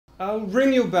I'll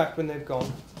ring you back when they've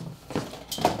gone.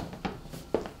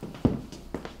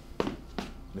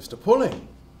 Mr. Pulling.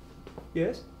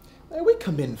 Yes? May we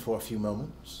come in for a few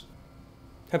moments?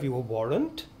 Have you a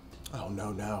warrant? Oh,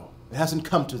 no. It hasn't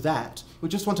come to that. We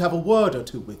just want to have a word or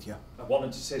two with you. I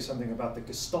wanted to say something about the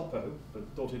Gestapo, but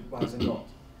thought it wiser not.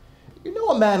 You know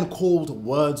a man called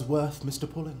Wordsworth,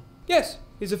 Mr. Pulling? Yes,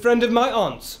 he's a friend of my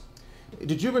aunt's.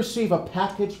 Did you receive a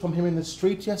package from him in the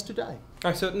street yesterday?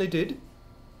 I certainly did.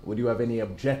 Would you have any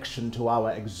objection to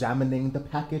our examining the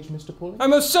package, Mr. Pulling? I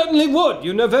most certainly would.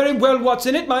 You know very well what's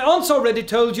in it. My aunt's already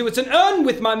told you it's an urn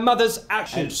with my mother's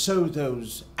ashes. And so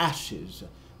those ashes,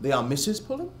 they are Mrs.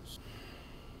 Pulling's?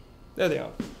 There they are.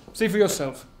 See for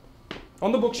yourself.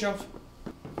 On the bookshelf.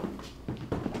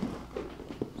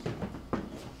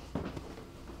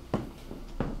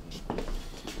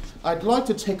 I'd like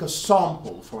to take a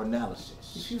sample for analysis.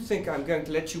 If you think I'm going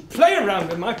to let you play around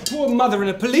with my poor mother in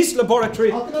a police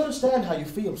laboratory... I can understand how you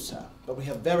feel, sir, but we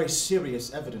have very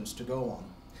serious evidence to go on.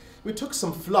 We took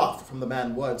some fluff from the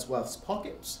man Wordsworth's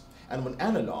pockets, and when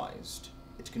analysed,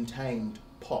 it contained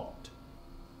pot.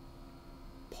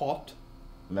 Pot?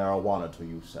 Marijuana to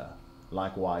you, sir.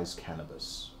 Likewise,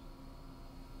 cannabis.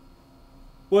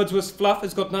 Wordsworth's fluff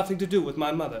has got nothing to do with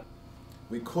my mother.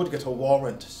 We could get a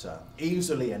warrant, sir,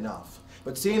 easily enough.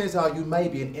 But seeing as how you may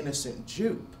be an innocent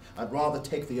dupe, I'd rather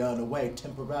take the urn away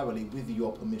temporarily with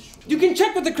your permission. You can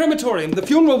check with the crematorium. The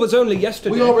funeral was only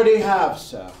yesterday. We already have,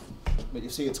 sir. But you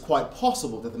see, it's quite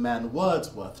possible that the man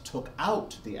Wordsworth took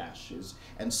out the ashes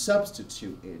and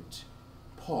substituted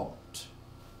pot.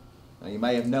 Now, you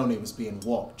may have known he was being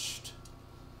watched.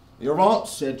 Your aunt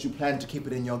said you planned to keep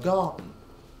it in your garden.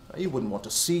 Now, you wouldn't want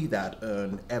to see that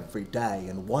urn every day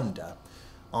and wonder,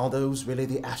 are those really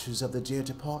the ashes of the dear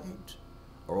departed?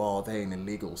 Or are they an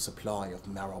illegal supply of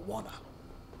marijuana?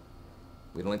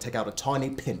 We'd only take out a tiny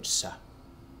pinch, sir.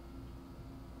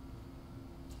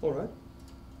 All right.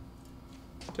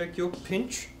 Take your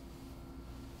pinch.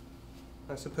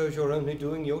 I suppose you're only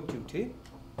doing your duty.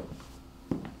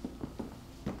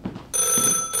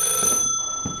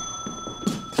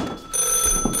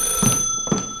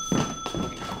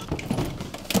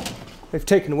 They've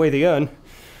taken away the urn.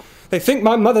 They think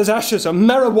my mother's ashes are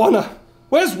marijuana.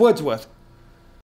 Where's Wordsworth?